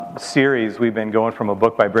series. We've been going from a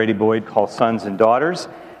book by Brady Boyd called Sons and Daughters,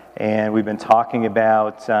 and we've been talking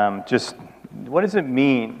about just what does it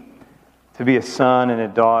mean to be a son and a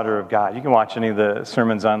daughter of God. You can watch any of the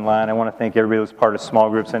sermons online. I want to thank everybody who was part of small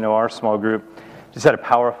groups. I know our small group just had a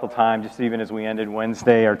powerful time, just even as we ended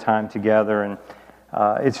Wednesday, our time together, and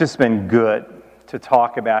it's just been good to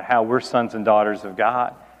talk about how we're sons and daughters of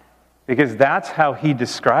God, because that's how He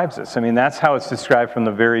describes us. I mean, that's how it's described from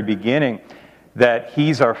the very beginning, that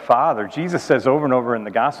He's our Father. Jesus says over and over in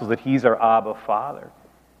the Gospels that He's our Abba Father.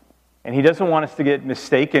 And He doesn't want us to get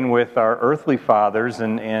mistaken with our earthly fathers,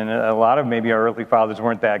 and a lot of maybe our earthly fathers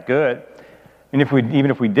weren't that good. And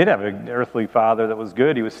even if we did have an earthly father that was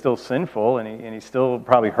good, he was still sinful, and he still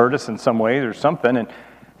probably hurt us in some ways or something. And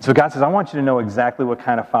so God says, I want you to know exactly what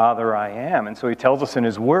kind of father I am. And so He tells us in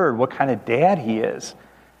His Word what kind of dad He is.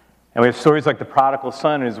 And we have stories like the prodigal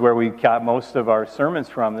son is where we got most of our sermons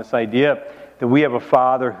from, this idea that we have a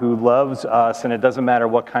Father who loves us, and it doesn't matter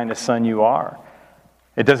what kind of son you are.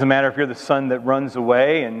 It doesn't matter if you're the son that runs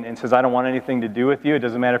away and says, I don't want anything to do with you. It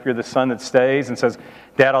doesn't matter if you're the son that stays and says,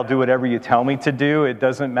 Dad, I'll do whatever you tell me to do. It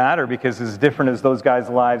doesn't matter, because as different as those guys'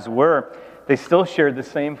 lives were, they still shared the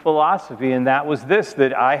same philosophy, and that was this,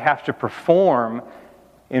 that I have to perform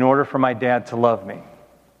in order for my dad to love me.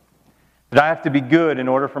 That I have to be good in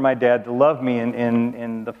order for my dad to love me.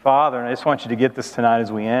 And the Father, and I just want you to get this tonight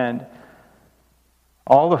as we end,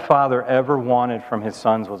 all the Father ever wanted from His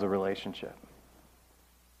sons was a relationship.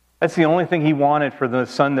 That's the only thing He wanted for the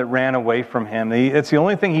son that ran away from Him. It's the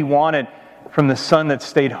only thing He wanted from the son that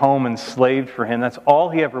stayed home and slaved for Him. That's all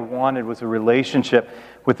He ever wanted, was a relationship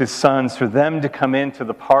with His sons, for them to come into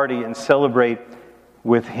the party and celebrate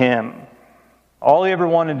with Him. All He ever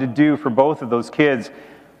wanted to do for both of those kids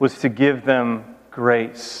was to give them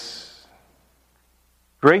grace.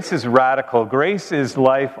 Grace is radical. Grace is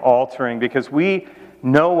life-altering, because we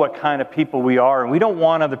know what kind of people we are, and we don't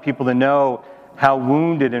want other people to know how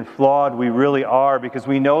wounded and flawed we really are, because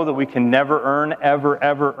we know that we can never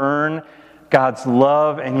ever earn God's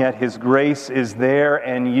love, and yet His grace is there,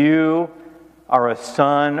 and you are a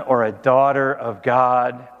son or a daughter of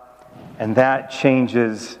God, and that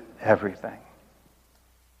changes everything.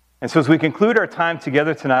 And so as we conclude our time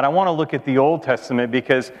together tonight, I want to look at the Old Testament,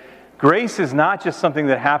 because grace is not just something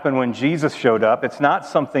that happened when Jesus showed up. It's not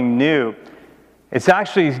something new. It's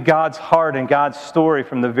actually God's heart and God's story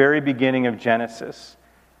from the very beginning of Genesis.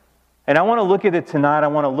 And I want to look at it tonight. I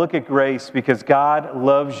want to look at grace, because God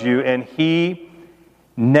loves you, and He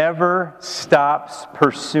never stops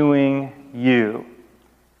pursuing you.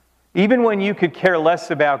 Even when you could care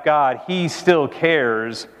less about God, He still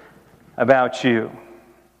cares about you.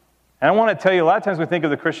 And I want to tell you, a lot of times we think of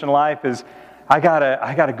the Christian life as, I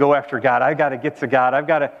gotta go after God. I gotta get to God. I've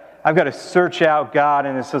got to search out God,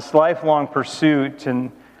 and it's this lifelong pursuit.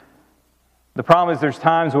 And the problem is there's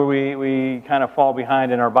times where we kind of fall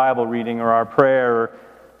behind in our Bible reading or our prayer or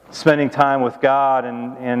spending time with God,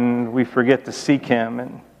 and we forget to seek Him.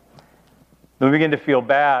 And then we begin to feel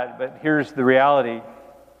bad, but here's the reality.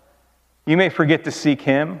 You may forget to seek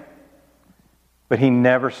Him, but He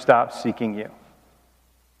never stops seeking you.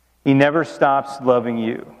 He never stops loving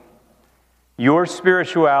you. Your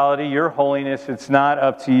spirituality, your holiness, it's not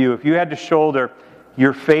up to you. If you had to shoulder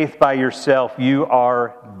your faith by yourself, you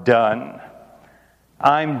are done.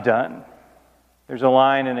 I'm done. There's a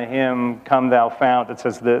line in a hymn, Come Thou Fount, that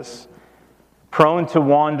says this: prone to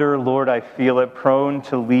wander, Lord, I feel it, prone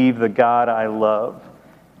to leave the God I love.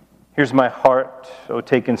 Here's my heart, oh,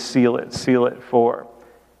 take and seal it for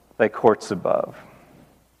Thy courts above.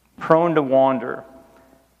 Prone to wander,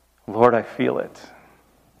 Lord, I feel it.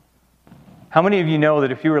 How many of you know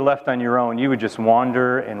that if you were left on your own, you would just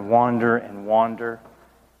wander and wander and wander?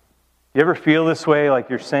 You ever feel this way, like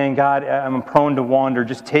you're saying, God, I'm prone to wander.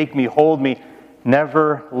 Just take me, hold me,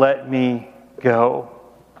 never let me go.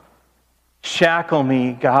 Shackle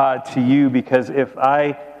me, God, to you, because if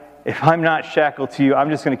I'm not shackled to you, I'm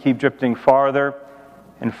just going to keep drifting farther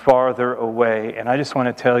and farther away. And I just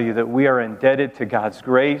want to tell you that we are indebted to God's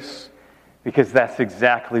grace, because that's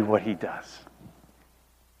exactly what He does.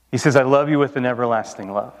 He says, I love you with an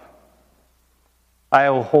everlasting love. I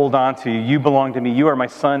will hold on to you. You belong to me. You are my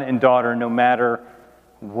son and daughter no matter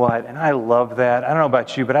what. And I love that. I don't know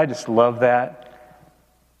about you, but I just love that.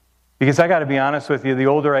 Because I got to be honest with you, the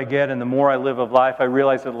older I get and the more I live of life, I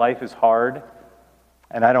realize that life is hard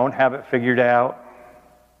and I don't have it figured out.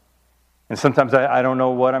 And sometimes I don't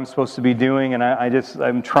know what I'm supposed to be doing, and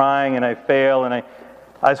I'm trying and I fail, and I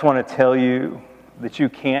just want to tell you that you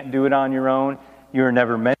can't do it on your own. You are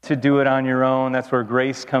never meant to do it on your own. That's where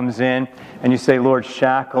grace comes in. And you say, Lord,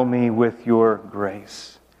 shackle me with your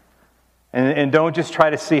grace. And don't just try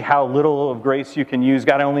to see how little of grace you can use.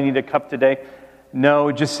 God, I only need a cup today.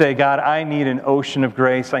 No, just say, God, I need an ocean of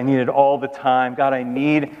grace. I need it all the time. God, I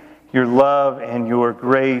need your love and your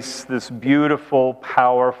grace, this beautiful,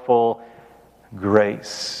 powerful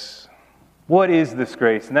grace. What is this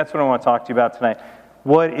grace? And that's what I want to talk to you about tonight.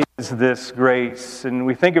 What is this grace? And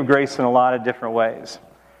we think of grace in a lot of different ways.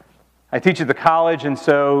 I teach at the college, and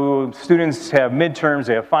so students have midterms,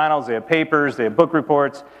 they have finals, they have papers, they have book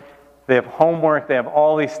reports, they have homework, they have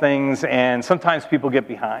all these things, and sometimes people get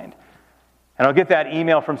behind. And I'll get that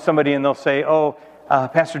email from somebody, and they'll say,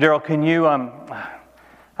 Pastor Daryl, can you,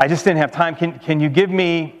 I just didn't have time, can you give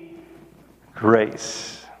me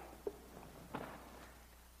grace?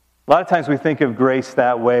 A lot of times we think of grace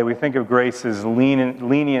that way. We think of grace as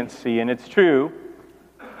leniency, and it's true,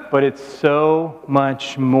 but it's so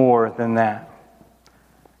much more than that.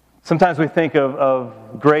 Sometimes we think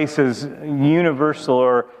of grace as universal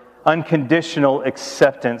or unconditional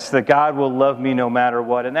acceptance, that God will love me no matter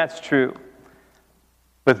what, and that's true.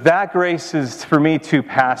 But that grace is, for me, too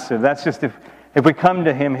passive. That's just if we come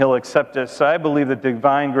to Him, He'll accept us. So I believe that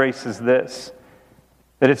divine grace is this,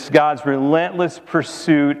 that it's God's relentless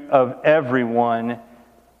pursuit of everyone,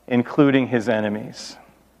 including His enemies.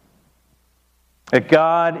 That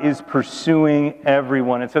God is pursuing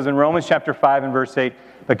everyone. It says in Romans chapter 5 and verse 8,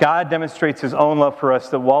 but God demonstrates His own love for us,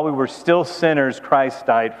 that while we were still sinners, Christ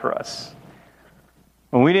died for us.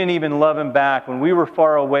 When we didn't even love Him back, when we were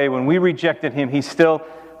far away, when we rejected Him, He still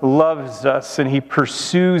loves us, and He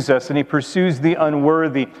pursues us, and He pursues the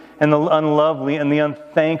unworthy and the unlovely and the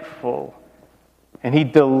unthankful. And He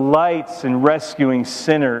delights in rescuing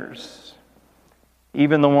sinners,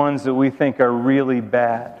 even the ones that we think are really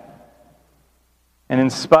bad. And in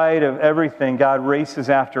spite of everything, God races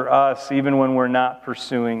after us even when we're not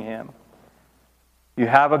pursuing Him. You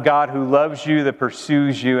have a God who loves you, that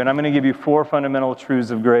pursues you. And I'm going to give you 4 fundamental truths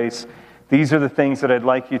of grace. These are the things that I'd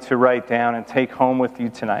like you to write down and take home with you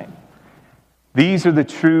tonight. These are the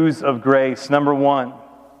truths of grace. Number 1,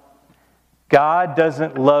 God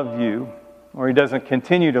doesn't love you, or He doesn't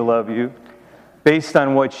continue to love you, based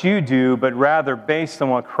on what you do, but rather based on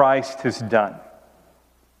what Christ has done.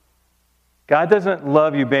 God doesn't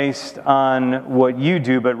love you based on what you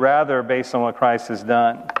do, but rather based on what Christ has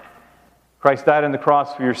done. Christ died on the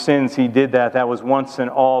cross for your sins. He did that. That was once and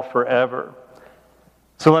all forever.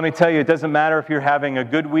 So let me tell you, it doesn't matter if you're having a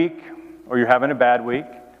good week or you're having a bad week.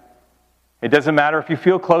 It doesn't matter if you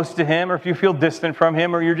feel close to Him or if you feel distant from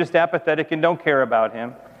Him or you're just apathetic and don't care about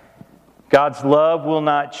Him. God's love will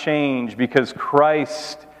not change because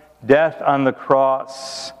Christ's death on the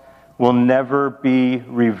cross will never be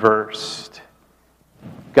reversed.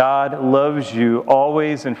 God loves you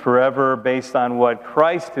always and forever based on what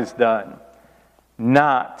Christ has done,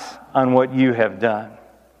 not on what you have done.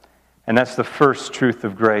 And that's the first truth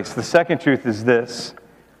of grace. The second truth is this: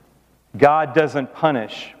 God doesn't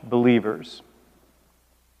punish believers.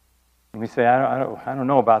 And we say, I don't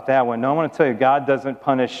know about that one. No, I want to tell you, God doesn't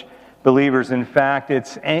punish believers. In fact,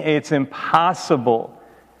 it's impossible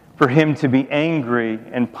for Him to be angry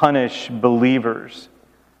and punish believers.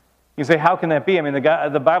 You say, how can that be? I mean,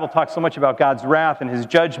 the Bible talks so much about God's wrath and His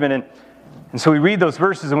judgment, and so we read those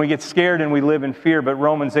verses and we get scared and we live in fear. But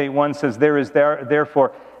Romans 8:1 says, there is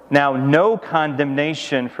therefore now no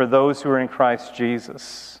condemnation for those who are in Christ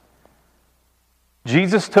Jesus.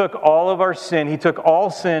 Jesus took all of our sin. He took all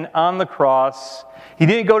sin on the cross. He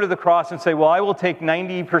didn't go to the cross and say, well, I will take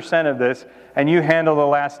 90% of this and you handle the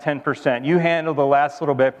last 10%. You handle the last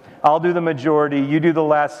little bit. I'll do the majority. You do the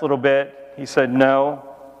last little bit. He said, no,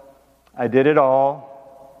 I did it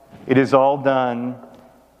all. It is all done.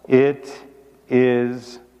 It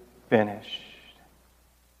is finished.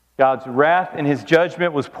 God's wrath and His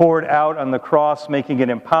judgment was poured out on the cross, making it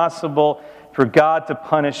impossible for God to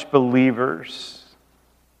punish believers.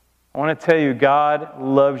 I want to tell you, God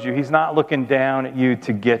loves you. He's not looking down at you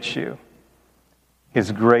to get you.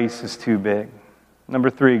 His grace is too big. Number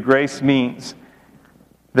 3, grace means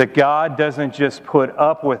that God doesn't just put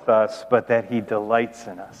up with us, but that He delights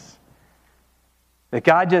in us. That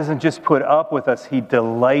God doesn't just put up with us, He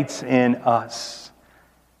delights in us.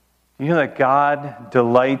 You know that God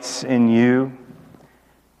delights in you?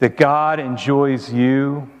 That God enjoys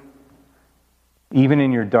you even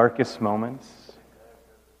in your darkest moments?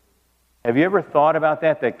 Have you ever thought about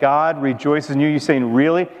that? That God rejoices in you? You're saying,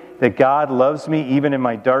 really? That God loves me even in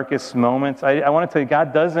my darkest moments? I want to tell you,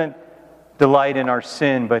 God doesn't delight in our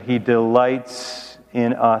sin, but He delights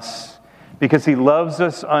in us because He loves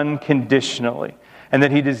us unconditionally, and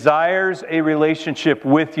that He desires a relationship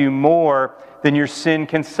with you more than your sin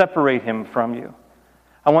can separate Him from you.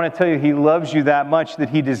 I want to tell you, He loves you that much that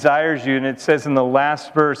He desires you. And it says in the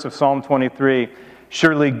last verse of Psalm 23,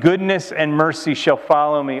 surely goodness and mercy shall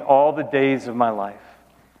follow me all the days of my life.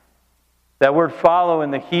 That word follow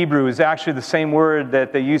in the Hebrew is actually the same word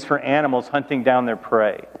that they use for animals hunting down their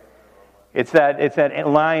prey. It's that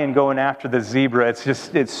lion going after the zebra.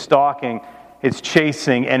 It's stalking, it's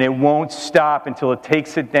chasing, and it won't stop until it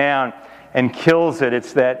takes it down and kills it.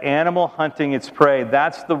 It's that animal hunting its prey.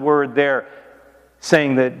 That's the word there,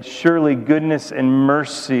 saying that surely goodness and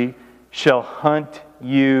mercy shall hunt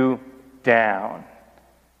you down.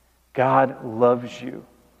 God loves you.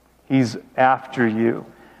 He's after you.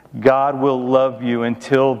 God will love you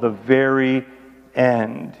until the very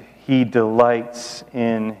end. He delights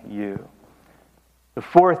in you. The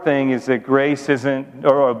fourth thing is that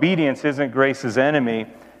obedience isn't grace's enemy,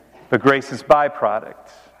 but grace's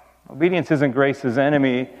byproduct. Obedience isn't grace's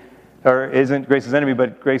enemy, but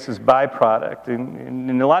grace's byproduct.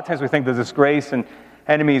 And a lot of times we think that this grace and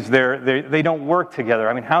enemies, they don't work together.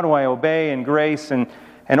 I mean, how do I obey and grace and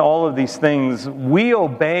all of these things? We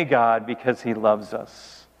obey God because He loves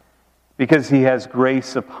us, because He has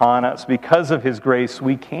grace upon us. Because of His grace,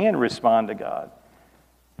 we can respond to God.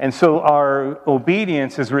 And so our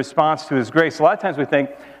obedience is a response to His grace. A lot of times we think,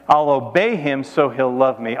 I'll obey Him so He'll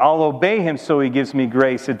love me. I'll obey Him so He gives me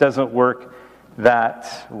grace. It doesn't work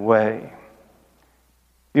that way.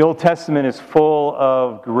 The Old Testament is full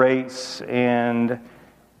of grace, and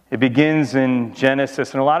it begins in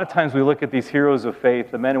Genesis. And a lot of times we look at these heroes of faith,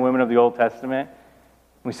 the men and women of the Old Testament,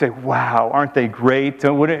 and we say, wow, aren't they great?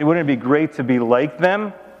 Wouldn't it be great to be like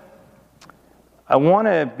them? I want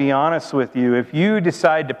to be honest with you. If you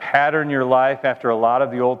decide to pattern your life after a lot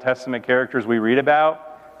of the Old Testament characters we read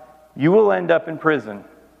about, you will end up in prison.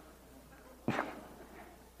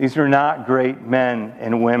 These are not great men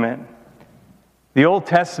and women. The Old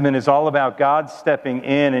Testament is all about God stepping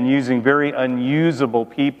in and using very unusable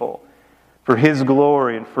people for His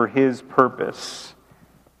glory and for His purpose.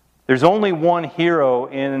 There's only one hero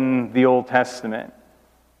in the Old Testament,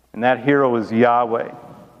 and that hero is Yahweh.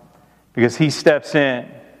 Because He steps in.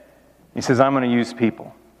 He says, I'm going to use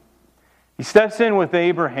people. He steps in with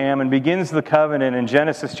Abraham and begins the covenant in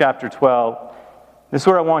Genesis chapter 12. This is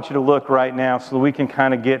where I want you to look right now so that we can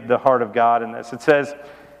kind of get the heart of God in this. It says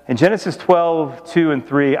in Genesis 12, 2 and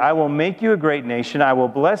 3, I will make you a great nation. I will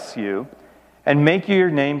bless you and make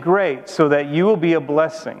your name great so that you will be a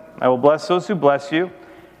blessing. I will bless those who bless you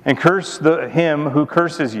and curse him who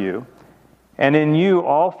curses you. And in you,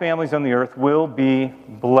 all families on the earth will be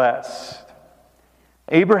blessed.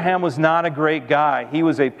 Abraham was not a great guy. He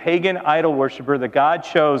was a pagan idol worshiper that God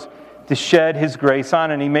chose to shed His grace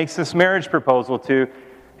on. And He makes this marriage proposal to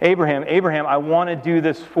Abraham. Abraham, I want to do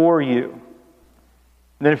this for you.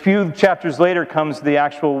 And then a few chapters later comes the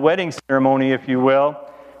actual wedding ceremony, if you will.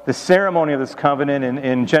 The ceremony of this covenant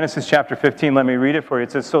in Genesis chapter 15. Let me read it for you.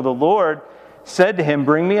 It says, so the Lord said to him,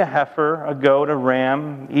 bring me a heifer, a goat, a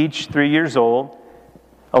ram, each 3 years old,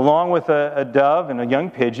 along with a dove and a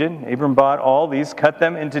young pigeon. Abram bought all these, cut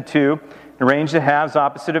them into two, and arranged the halves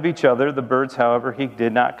opposite of each other. The birds, however, He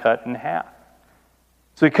did not cut in half.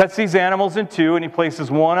 So He cuts these animals in two, and He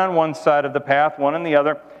places one on one side of the path, one on the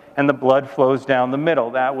other, and the blood flows down the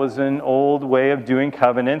middle. That was an old way of doing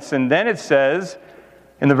covenants. And then it says,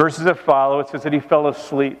 in the verses that follow, it says that He fell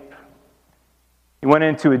asleep. He went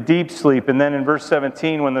into a deep sleep, and then in verse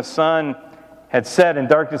 17, when the sun had set and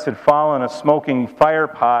darkness had fallen, a smoking fire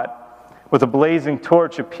pot with a blazing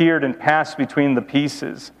torch appeared and passed between the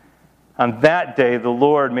pieces. On that day, the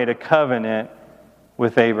Lord made a covenant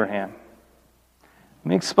with Abraham. Let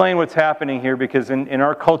me explain what's happening here, because in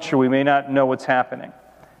our culture, we may not know what's happening.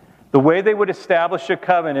 The way they would establish a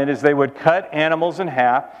covenant is they would cut animals in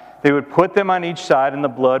half, they would put them on each side, and the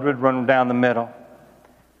blood would run down the middle.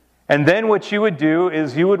 And then what you would do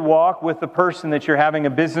is you would walk with the person that you're having a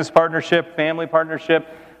business partnership, family partnership,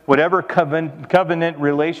 whatever covenant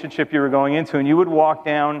relationship you were going into, and you would walk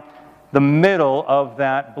down the middle of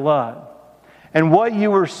that blood. And what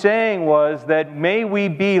you were saying was that may we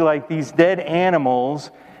be like these dead animals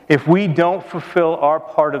if we don't fulfill our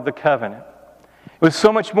part of the covenant. It was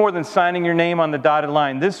so much more than signing your name on the dotted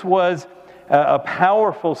line. This was a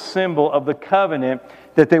powerful symbol of the covenant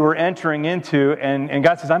that they were entering into. And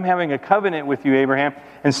God says, I'm having a covenant with you, Abraham,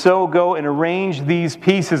 and so go and arrange these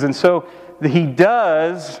pieces. And so He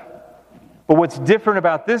does, but what's different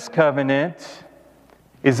about this covenant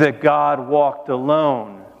is that God walked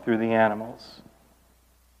alone through the animals.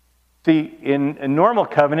 See, in a normal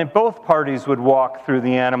covenant, both parties would walk through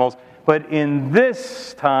the animals, but in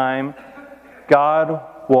this time, God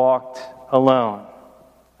walked alone.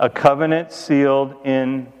 A covenant sealed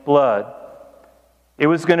in blood. It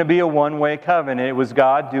was going to be a one-way covenant. It was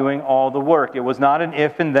God doing all the work. It was not an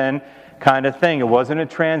if and then kind of thing. It wasn't a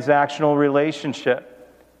transactional relationship.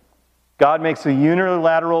 God makes a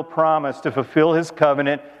unilateral promise to fulfill his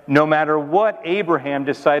covenant. No matter what Abraham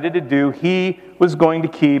decided to do, he was going to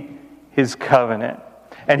keep his covenant.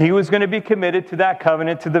 And he was going to be committed to that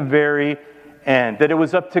covenant to the very end. That it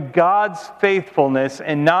was up to God's faithfulness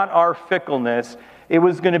and not our fickleness. It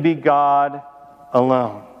was going to be God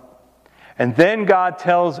alone. And then God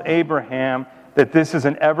tells Abraham that this is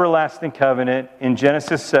an everlasting covenant in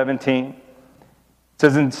Genesis 17. It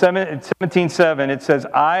says in 17:7, it says,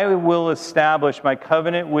 I will establish my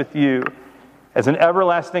covenant with you as an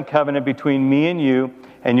everlasting covenant between me and you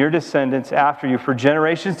and your descendants after you for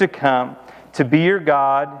generations to come, to be your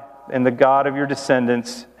God and the God of your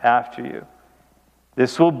descendants after you.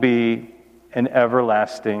 This will be an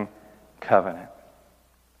everlasting covenant.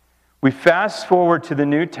 We fast forward to the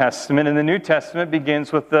New Testament, and the New Testament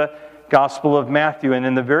begins with the Gospel of Matthew. And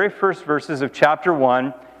in the very first verses of chapter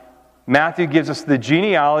 1, Matthew gives us the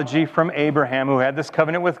genealogy from Abraham, who had this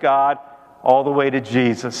covenant with God, all the way to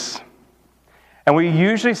Jesus. And we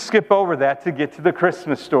usually skip over that to get to the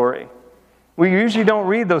Christmas story. We usually don't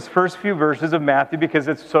read those first few verses of Matthew because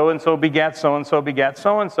it's so-and-so begat so-and-so begat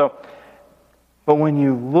so-and-so. But when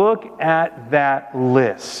you look at that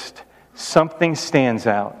list, something stands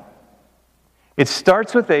out. It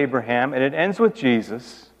starts with Abraham and it ends with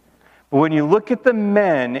Jesus. But when you look at the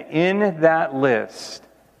men in that list,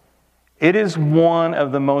 it is one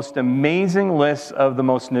of the most amazing lists of the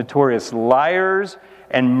most notorious liars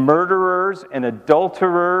and murderers and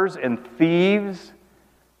adulterers and thieves.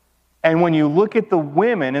 And when you look at the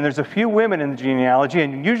women, and there's a few women in the genealogy,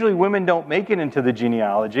 and usually women don't make it into the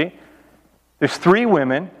genealogy. There's 3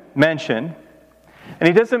 women mentioned. And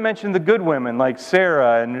he doesn't mention the good women like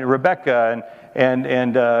Sarah and Rebecca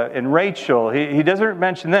and Rachel. He doesn't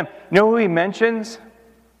mention them. You know who he mentions?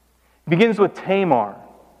 He begins with Tamar.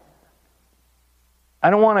 I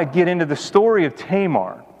don't want to get into the story of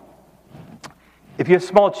Tamar. If you have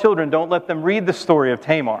small children, don't let them read the story of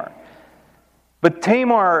Tamar. But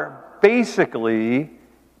Tamar basically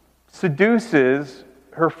seduces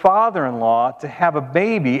her father-in-law to have a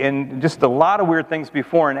baby, and just a lot of weird things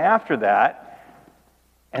before and after that.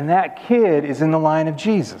 And that kid is in the line of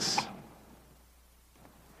Jesus.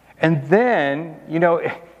 And then,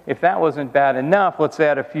 if that wasn't bad enough, let's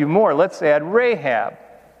add a few more. Let's add Rahab,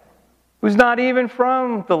 who's not even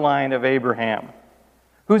from the line of Abraham,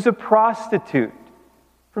 who's a prostitute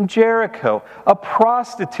from Jericho. A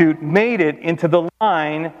prostitute made it into the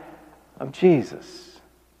line of Jesus.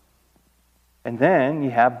 And then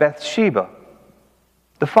you have Bathsheba,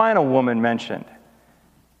 the final woman mentioned,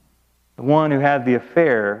 the one who had the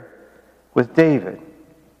affair with David.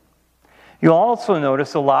 You'll also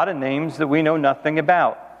notice a lot of names that we know nothing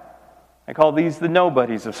about. I call these the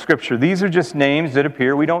nobodies of Scripture. These are just names that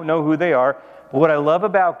appear. We don't know who they are. But what I love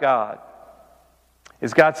about God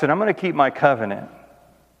is God said, I'm going to keep my covenant.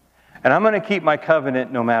 And I'm going to keep my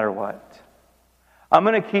covenant no matter what. I'm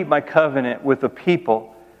going to keep my covenant with a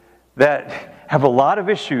people that have a lot of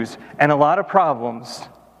issues and a lot of problems.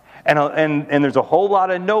 And there's a whole lot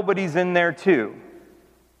of nobodies in there too.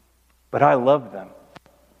 But I love them.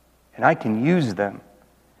 And I can use them.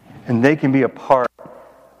 And they can be a part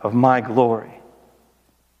of my glory.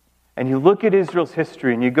 And you look at Israel's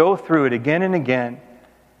history and you go through it again and again.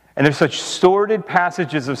 And there's such sordid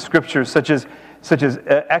passages of Scripture such as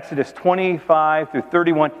Exodus 25 through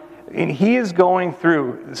 31. And he is going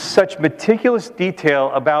through such meticulous detail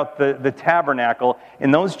about the tabernacle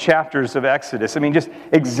in those chapters of Exodus. I mean, just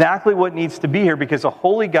exactly what needs to be here, because a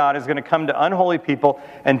holy God is going to come to unholy people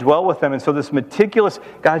and dwell with them. And so this meticulous,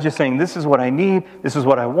 God's just saying, this is what I need, this is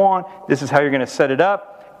what I want, this is how you're going to set it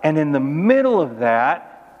up. And in the middle of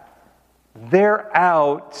that, they're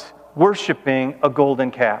out worshiping a golden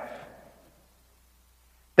calf.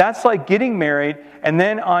 That's like getting married, and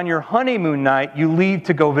then on your honeymoon night, you leave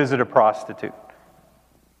to go visit a prostitute.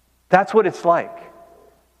 That's what it's like.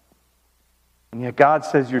 And yet God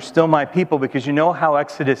says, you're still my people, because you know how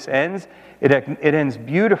Exodus ends? It ends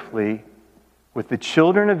beautifully with the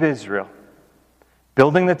children of Israel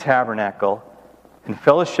building the tabernacle and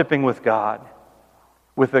fellowshipping with God,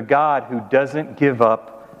 with a God who doesn't give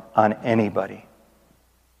up on anybody.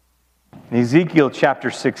 In Ezekiel chapter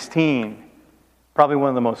 16, probably one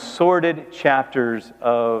of the most sordid chapters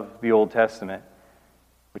of the Old Testament,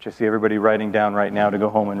 which I see everybody writing down right now to go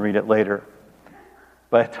home and read it later.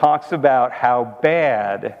 But it talks about how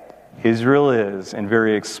bad Israel is in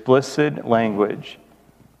very explicit language,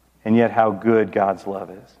 and yet how good God's love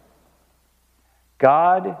is.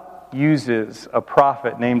 God uses a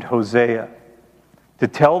prophet named Hosea to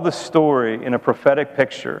tell the story in a prophetic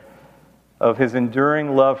picture of his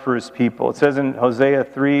enduring love for his people. It says in Hosea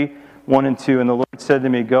 3:1-2, and the Lord said to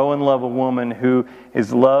me, go and love a woman who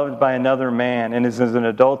is loved by another man and is as an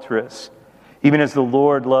adulteress, even as the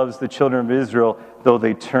Lord loves the children of Israel, though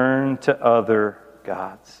they turn to other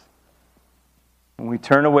gods. When we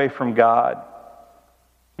turn away from God,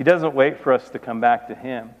 He doesn't wait for us to come back to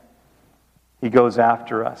Him. He goes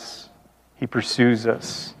after us. He pursues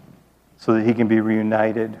us so that He can be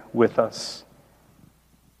reunited with us.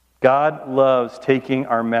 God loves taking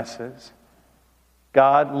our messes.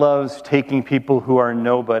 God loves taking people who are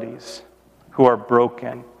nobodies, who are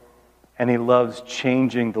broken, and He loves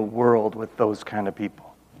changing the world with those kind of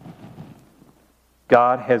people.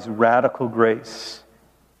 God has radical grace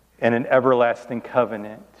and an everlasting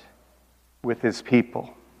covenant with His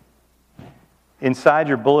people. Inside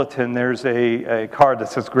your bulletin, there's a card that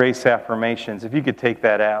says Grace Affirmations. If you could take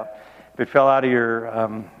that out. If it fell out of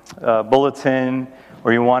your bulletin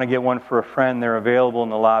or you want to get one for a friend, they're available in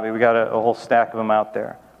the lobby. We got a whole stack of them out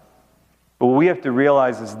there. But what we have to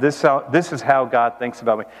realize is this is how God thinks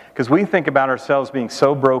about me. Because we think about ourselves being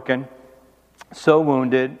so broken, so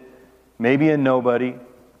wounded, maybe a nobody.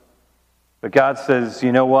 But God says,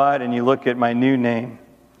 you know what? And you look at my new name.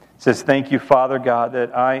 It says, thank you, Father God,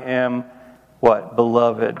 that I am what?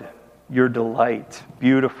 Beloved, your delight,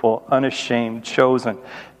 beautiful, unashamed, chosen,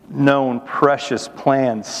 known, precious,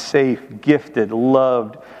 planned, safe, gifted,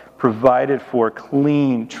 loved, provided for,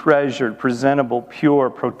 clean, treasured, presentable, pure,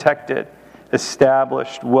 protected,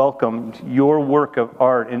 established, welcomed, your work of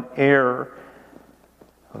art, an heir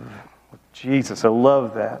of Jesus. I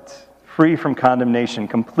love that. Free from condemnation,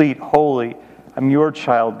 complete, holy. I'm your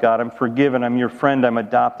child, God. I'm forgiven. I'm your friend. I'm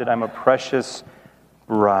adopted. I'm a precious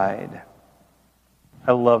bride.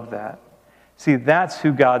 I love that. See, that's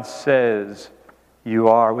who God says you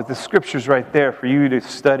are, with the scriptures right there for you to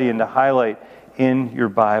study and to highlight in your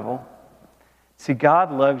Bible. See,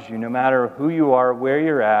 God loves you no matter who you are, where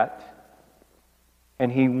you're at,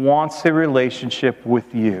 and He wants a relationship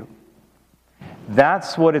with you.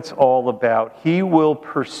 That's what it's all about. He will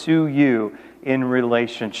pursue you in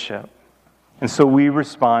relationship. And so we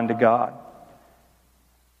respond to God.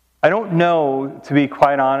 I don't know, to be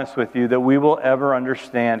quite honest with you, that we will ever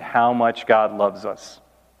understand how much God loves us.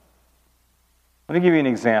 Let me give you an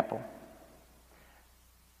example.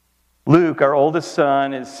 Luke, our oldest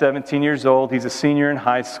son, is 17 years old. He's a senior in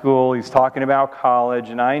high school. He's talking about college.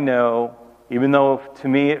 And I know, even though to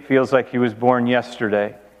me it feels like he was born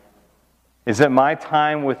yesterday, is that my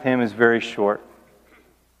time with him is very short.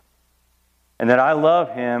 And that I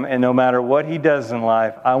love him, and no matter what he does in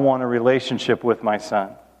life, I want a relationship with my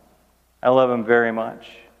son. I love him very much.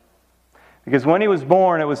 Because when he was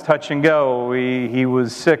born, it was touch and go. He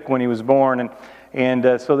was sick when he was born,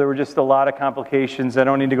 and so there were just a lot of complications. I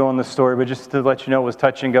don't need to go in the story, but just to let you know, it was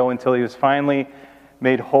touch and go until he was finally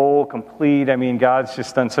made whole, complete. I mean, God's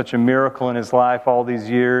just done such a miracle in his life all these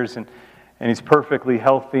years, and he's perfectly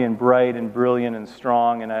healthy and bright and brilliant and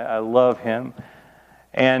strong, and I love him.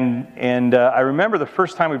 And I remember the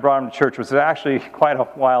first time we brought him to church was actually quite a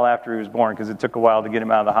while after he was born, because it took a while to get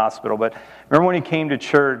him out of the hospital. But I remember when he came to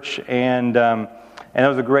church, and that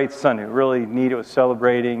was a great Sunday. Really neat. It was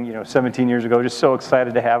celebrating, 17 years ago. Just so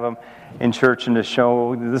excited to have him in church and to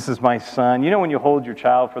show, this is my son. You know when you hold your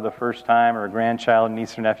child for the first time, or a grandchild,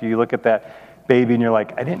 niece or nephew, you look at that baby and you're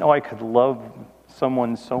like, I didn't know I could love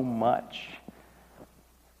someone so much.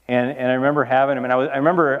 And I remember having him, and I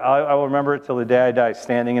will remember it till the day I die,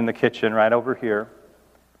 standing in the kitchen right over here,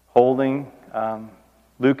 holding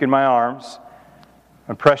Luke in my arms,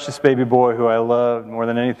 my precious baby boy who I loved more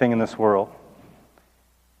than anything in this world.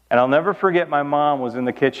 And I'll never forget, my mom was in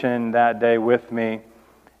the kitchen that day with me,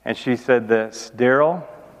 and she said this, Daryl,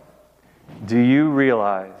 do you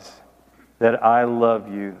realize that I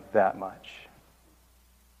love you that much?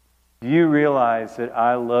 Do you realize that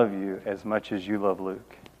I love you as much as you love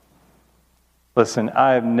Luke? Listen,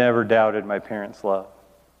 I have never doubted my parents' love.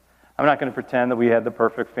 I'm not going to pretend that we had the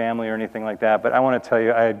perfect family or anything like that, but I want to tell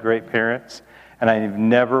you I had great parents, and I've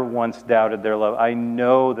never once doubted their love. I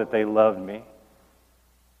know that they loved me,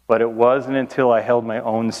 but it wasn't until I held my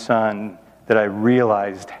own son that I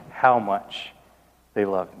realized how much they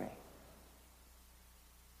loved me.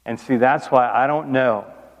 And see, that's why I don't know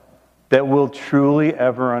that we'll truly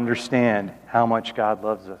ever understand how much God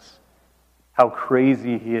loves us, how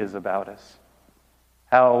crazy He is about us,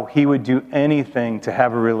 how He would do anything to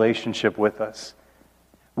have a relationship with us.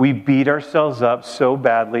 We beat ourselves up so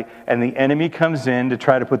badly, and the enemy comes in to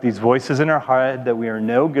try to put these voices in our head that we are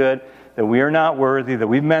no good, that we are not worthy, that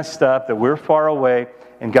we've messed up, that we're far away.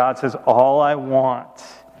 And God says, all I want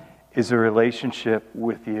is a relationship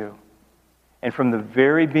with you. And from the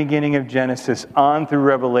very beginning of Genesis on through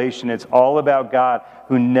Revelation, it's all about God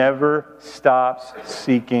who never stops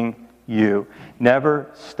seeking you, never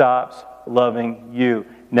stops loving you,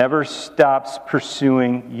 never stops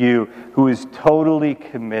pursuing you, who is totally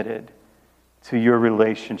committed to your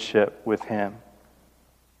relationship with Him.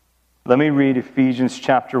 Let me read Ephesians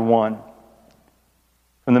chapter 1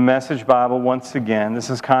 from the Message Bible once again. This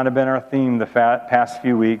has kind of been our theme the past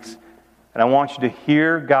few weeks. And I want you to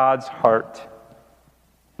hear God's heart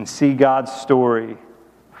and see God's story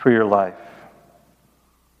for your life.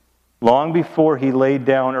 Long before He laid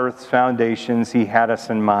down earth's foundations, He had us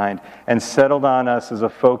in mind and settled on us as a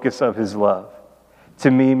focus of His love, to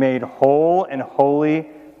be made whole and holy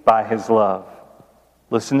by His love.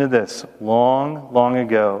 Listen to this. Long, long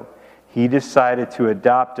ago, He decided to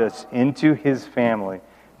adopt us into His family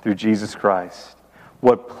through Jesus Christ.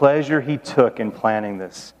 What pleasure He took in planning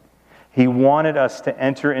this. He wanted us to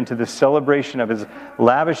enter into the celebration of His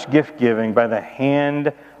lavish gift-giving by the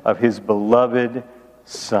hand of His beloved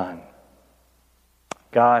Son.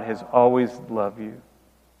 God has always loved you.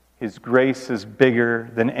 His grace is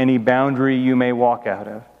bigger than any boundary you may walk out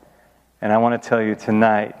of. And I want to tell you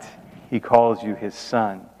tonight, He calls you His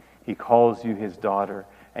son. He calls you His daughter.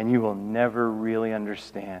 And you will never really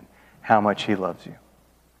understand how much He loves you.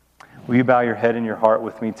 Will you bow your head and your heart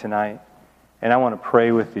with me tonight? And I want to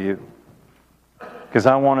pray with you, because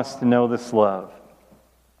I want us to know this love.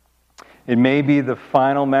 It may be the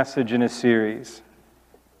final message in a series,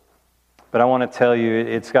 but I want to tell you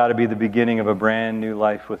it's got to be the beginning of a brand new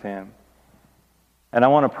life with Him. And I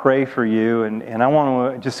want to pray for you, and I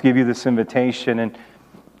want to just give you this invitation. And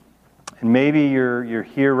maybe you're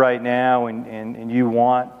here right now and you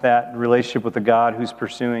want that relationship with the God who's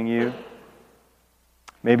pursuing you.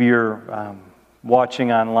 Maybe you're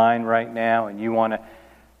watching online right now and you want to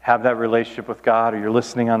have that relationship with God, or you're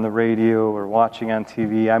listening on the radio or watching on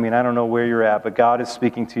TV. I mean, I don't know where you're at, but God is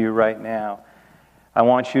speaking to you right now. I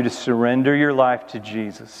want you to surrender your life to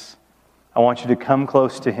Jesus. I want you to come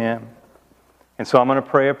close to Him. And so I'm going to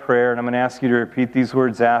pray a prayer, and I'm going to ask you to repeat these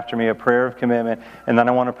words after me, a prayer of commitment, and then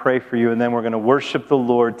I want to pray for you, and then we're going to worship the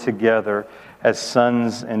Lord together as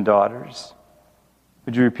sons and daughters.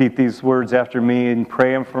 Would you repeat these words after me and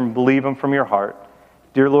believe them from your heart?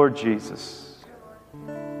 Dear Lord Jesus,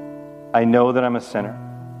 I know that I'm a sinner.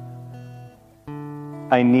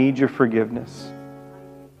 I need your forgiveness.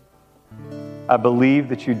 I believe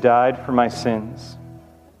that you died for my sins.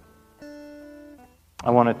 I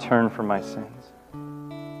want to turn from my sins.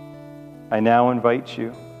 I now invite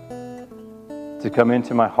you to come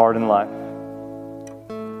into my heart and life.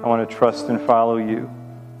 I want to trust and follow you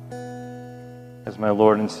as my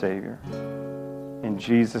Lord and Savior. In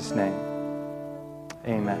Jesus' name,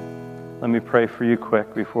 amen. Let me pray for you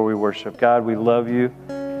quick before we worship. God, we love you,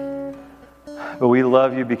 but we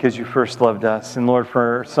love you because you first loved us. And Lord,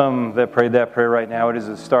 for some that prayed that prayer right now, it is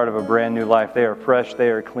the start of a brand new life. They are fresh, they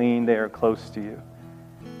are clean, they are close to you.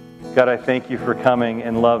 God, I thank you for coming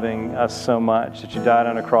and loving us so much, that you died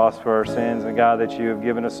on a cross for our sins, and God, that you have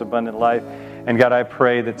given us abundant life. And God, I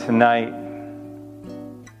pray that tonight,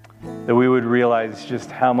 that we would realize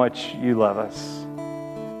just how much you love us.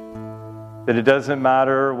 That it doesn't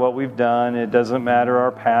matter what we've done, it doesn't matter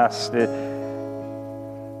our past.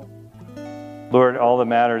 Lord, all that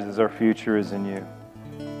matters is our future is in you.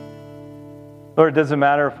 Lord, it doesn't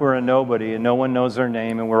matter if we're a nobody and no one knows our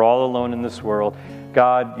name and we're all alone in this world.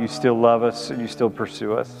 God, you still love us and you still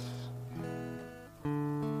pursue us.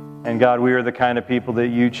 And God, we are the kind of people that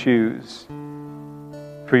you choose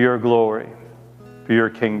for your glory, for your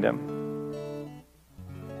kingdom,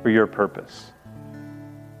 for your purpose.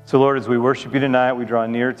 So Lord, as we worship you tonight, we draw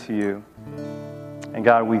near to you. And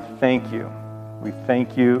God, we thank you. We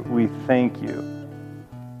thank you. We thank you.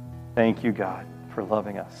 Thank you, God, for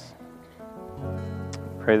loving us.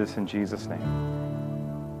 Pray this in Jesus' name.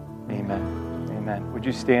 Amen. Amen. Would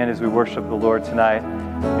you stand as we worship the Lord tonight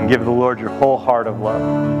and give the Lord your whole heart of love?